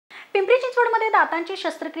पिंपरी चिंचवडमध्ये दातांची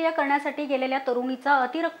शस्त्रक्रिया करण्यासाठी गेलेल्या तरुणीचा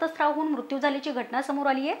अतिरक्तस्राव होऊन मृत्यू झाल्याची घटना समोर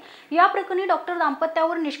आली आहे। या प्रकरणी डॉक्टर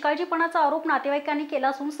दाम्पत्यावर निष्काळजीपणाचा आरोप नातेवाईकांनी केला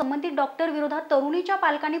असून संबंधित डॉक्टर विरोधात तरुणीच्या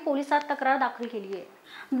पालकांनी पोलिसात तक्रार दाखल केली आहे।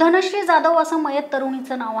 धनश्री जाधव असं मयत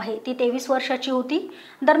तरुणीचं नाव आहे। ती 23 वर्षाची होती।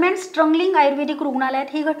 दरम्यान स्ट्रंगलिंग आयुर्वेदिक रुग्णालयात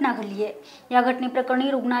ही घटना घडली आहे। या घटनेप्रकरणी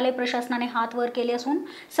रुग्णालय प्रशासनाने हात वर केले असून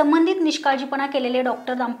संबंधित निष्काळजीपणा केलेले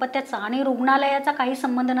डॉक्टर दाम्पत्याचा आणि रुग्णालयाचा काही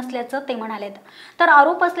संबंध नसल्याचं ते म्हणालेत। तर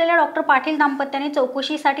आरोप असलेल्या डॉक्टर पाटील दाम्पत्याने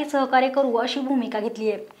चौकशीसाठी सहकार्य करू अशी भूमिका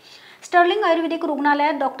घेतली आहे। स्टर्लिंग आयुर्वेदिक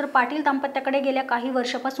रुग्णालयात डॉक्टर पाटील दाम्पत्याकडे गेल्या काही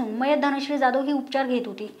वर्षापासून मयत धनश्री जाधव ही उपचार घेत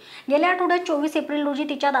होती। गेल्या आठवड्यात 24 एप्रिल रोजी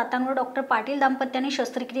तिच्या दातांवर डॉक्टर पाटील दाम्पत्याने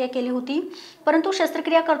शस्त्रक्रिया केली होती, परंतु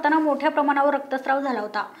शस्त्रक्रिया करताना मोठ्या प्रमाणावर रक्तस्राव झाला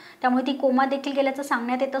होता। त्यामुळे ती कोमात देखील गेल्याचं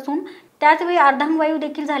सांगण्यात येत असून त्याचवेळी अर्धांगवायू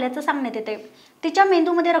देखील झाल्याचं सांगण्यात येते। तिच्या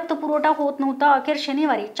मेंदूमध्ये रक्तपुरवठा होत नव्हता। अखेर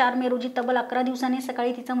शनिवारी 4 मे रोजी तब्बल 11 दिवसांनी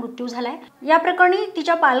सकाळी तिचा मृत्यू झालाय। या प्रकरणी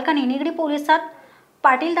तिच्या पालकांनी निगडी पोलिसात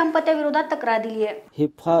पाटील दाम्पत्याविरोधात तक्रार दिली आहे। हे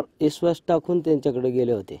फार विश्वास टाकून त्यांच्याकडे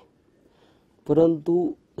गेले होते,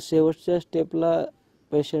 परंतु शेवटच्या स्टेपला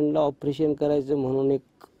पेशंटला ऑपरेशन करायचं म्हणून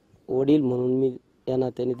एक वडील म्हणून मी या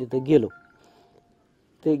नात्याने तिथे गेलो।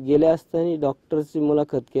 ते गेले असताना डॉक्टरची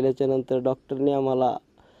मुलाखत केल्याच्या नंतर डॉक्टरने आम्हाला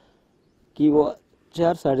की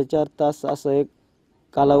 4-4.5 तास असं एक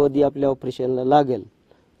कालावधी आपल्या ऑपरेशनला लागेल,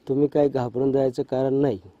 तुम्ही काही घाबरून जायचं कारण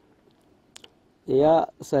नाही। या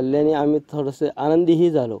सल्ल्याने आम्ही थोडेसे आनंदीही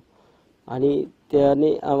झालो आणि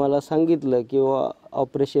त्याने आम्हाला सांगितलं की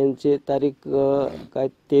ऑपरेशनची तारीख काय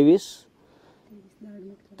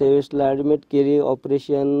 23ला ॲडमिट केली।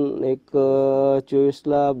 ऑपरेशन एक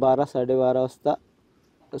 24ला 12-12:30 वाजता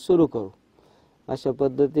सुरू करू अशा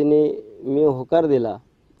पद्धतीने मी होकार दिला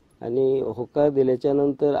आणि होकार दिल्याच्या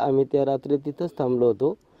नंतर आम्ही त्या रात्री तिथंच थांबलो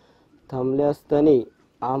होतो। थांबले असताना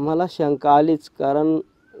आम्हाला शंका आलीच, कारण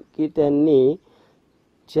की त्यांनी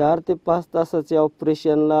 4 ते 5 तासाच्या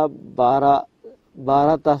ऑपरेशनला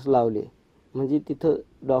 12 तास लावले। म्हणजे तिथं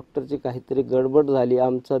डॉक्टरची काहीतरी गडबड झाली।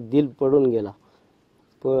 आमचा दिल पडून गेला।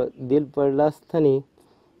 दिल पडला असताना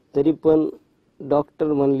तरी पण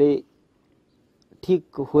डॉक्टर म्हणले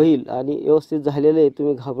ठीक होईल आणि व्यवस्थित झालेलं आहे,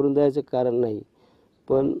 तुम्ही घाबरून जायचं कारण नाही।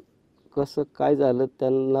 पण कसं काय झालं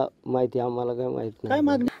त्यांना माहिती, आम्हाला काय माहित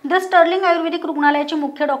नाही। द स्टर्लिंग आयुर्वेदिक रुग्णालयाचे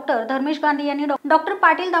मुख्य डॉक्टर धर्मेश गांधी यांनी डॉक्टर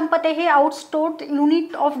पाटील दाम्पत्य हे आउटसोर्स्ड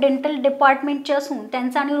युनिट ऑफ डेंटल डिपार्टमेंटचे असून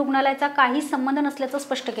त्यांचा आणि रुग्णालयाचा काही संबंध नसल्याचं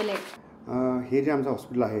स्पष्ट केले। हे जे आमचं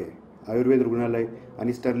हॉस्पिटल आहे आयुर्वेद रुग्णालय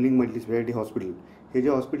आणि स्टर्लिंग मल्टी स्पेशालिटी हॉस्पिटल, हे जे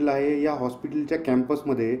हॉस्पिटल आहे या हॉस्पिटलच्या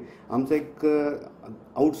कॅम्पसमध्ये आमचं एक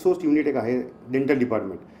आउटसोर्स्ड युनिट एक आहे डेंटल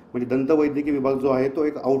डिपार्टमेंट, म्हणजे दंतवैद्यकीय विभाग जो आहे तो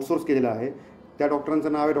एक आउटसोर्स केलेला आहे। त्या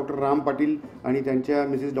डॉक्टरांचं नाव आहे डॉक्टर राम पाटील आणि त्यांच्या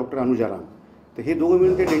मिसेस डॉक्टर अनुजा राम। तर हे दोघं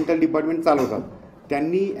मिळून ते डेंटल डिपार्टमेंट चालवतात।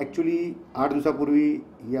 त्यांनी ॲक्च्युली 8 दिवसापूर्वी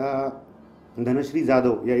या धनश्री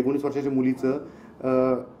जाधव या 19 वर्षाच्या मुलीचं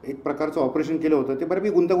एक प्रकारचं ऑपरेशन केलं होतं। ते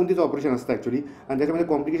बऱ्यापैकी गुंतागुंतीचं ऑपरेशन असतं ॲक्च्युली, आणि त्याच्यामध्ये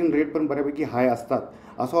कॉम्प्लिकेशन रेट पण बऱ्यापैकी हाय असतात।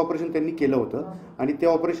 असं ऑपरेशन त्यांनी केलं होतं आणि ते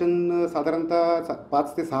ऑपरेशन साधारणतः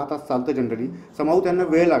 5 ते 6 तास चालतं जनरली। समाऊ त्यांना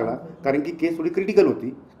वेळ लागला, कारण की केस थोडी क्रिटिकल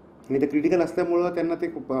होती आणि ते क्रिटिकल असल्यामुळं त्यांना ते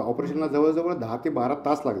ऑपरेशनला जवळजवळ 10 ते 12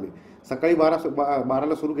 तास लागले। सकाळी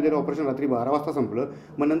 12ला सुरू केलेलं ऑपरेशन रात्री 12 वाजता संपलं।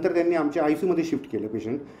 मग नंतर त्यांनी आमच्या ICUमध्ये शिफ्ट केलं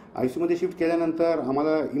पेशंट। ICUमध्ये शिफ्ट केल्यानंतर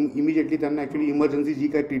आम्हाला इमिजिएटली त्यांना ॲक्च्युली इमर्जन्सी जी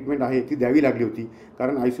काही ट्रीटमेंट आहे ती द्यावी लागली होती,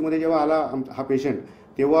 कारण ICUमध्ये जेव्हा आला हा पेशंट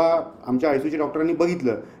तेव्हा आमच्या ICUच्या डॉक्टरांनी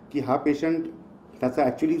बघितलं की हा पेशंट त्याचा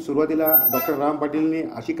ॲक्च्युली सुरुवातीला डॉक्टर राम पाटीलने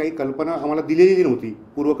अशी काही कल्पना आम्हाला दिलेली नव्हती,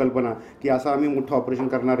 पूर्वकल्पना की असं आम्ही मोठं ऑपरेशन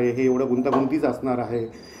करणार आहे, हे एवढं गुंतागुंतीचं असणार आहे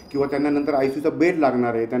किंवा त्यांना नंतर ICUचा बेड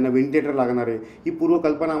लागणार आहे, त्यांना व्हेंटिलेटर लागणार आहे, ही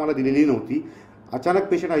पूर्वकल्पना आम्हाला दिलेली नव्हती। अचानक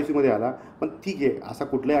पेशंट ICUमध्ये आला, पण ठीक आहे, असा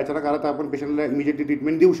कुठलाही अचानक आला तर आपण पेशंटला इमिजिएटली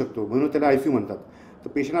ट्रीटमेंट देऊ शकतो, म्हणून त्याला ICU म्हणतात। तर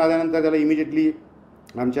पेशंट आल्यानंतर त्याला इमिजिएटली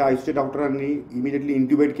आमच्या ICUच्या डॉक्टरांनी इमिजिएटली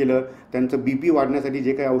इंट्युबेट केलं। त्यांचं BP वाढण्यासाठी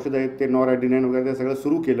जे काही औषधं आहेत ते नॉरॲड्रिनाइन वगैरे ते सगळं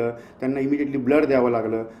सुरू केलं। त्यांना इमिजिएटली ब्लड द्यावं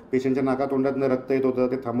लागलं। पेशंटच्या नाकातोंडातनं रक्त येत होतं,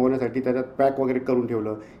 ते थांबवण्यासाठी त्याच्यात पॅक वगैरे करून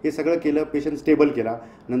ठेवलं। हे सगळं केलं, पेशंट स्टेबल केला।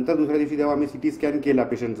 नंतर दुसऱ्या दिवशी जेव्हा आम्ही CT स्कॅन केला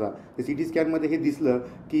पेशंटचा, ते CT स्कॅनमध्ये हे दिसलं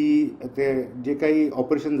की ते जे काही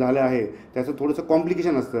ऑपरेशन झालं आहे त्याचं थोडंसं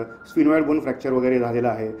कॉम्प्लिकेशन असतं, स्फिनॉइड बोन फ्रॅक्चर वगैरे झालेलं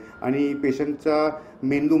आहे आणि पेशंटच्या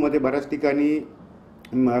मेंदूमध्ये बऱ्याच ठिकाणी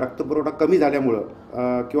रक्तपुरवठा कमी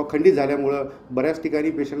झाल्यामुळं किंवा खंडित झाल्यामुळं बऱ्याच ठिकाणी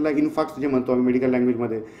पेशंटला इन्फार्क्ट जे म्हणतो आम्ही मेडिकल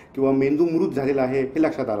लँग्वेजमध्ये, किंवा मेंदू मृत झालेला आहे हे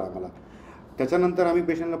लक्षात आलं आम्हाला। त्याच्यानंतर आम्ही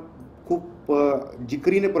पेशंटला खूप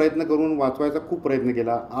जिकरीने प्रयत्न करून वाचवायचा खूप प्रयत्न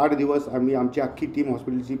केला। 8 दिवस आमची अख्खी टीम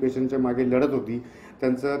हॉस्पिटलची पेशंटच्या मागे लढत होती।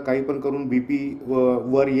 त्यांचं काही पण करून BP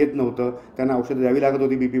वर येत नव्हतं, त्यांना औषधं द्यावी लागत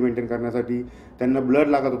होती BP मेंटेन करण्यासाठी, त्यांना ब्लड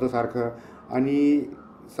लागत होतं सारखं, आणि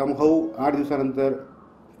समहाऊ 8 दिवसानंतर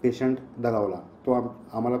पेशंट दगावला। तो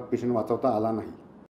आम्हाला पेशंट वाचवता आला नाही।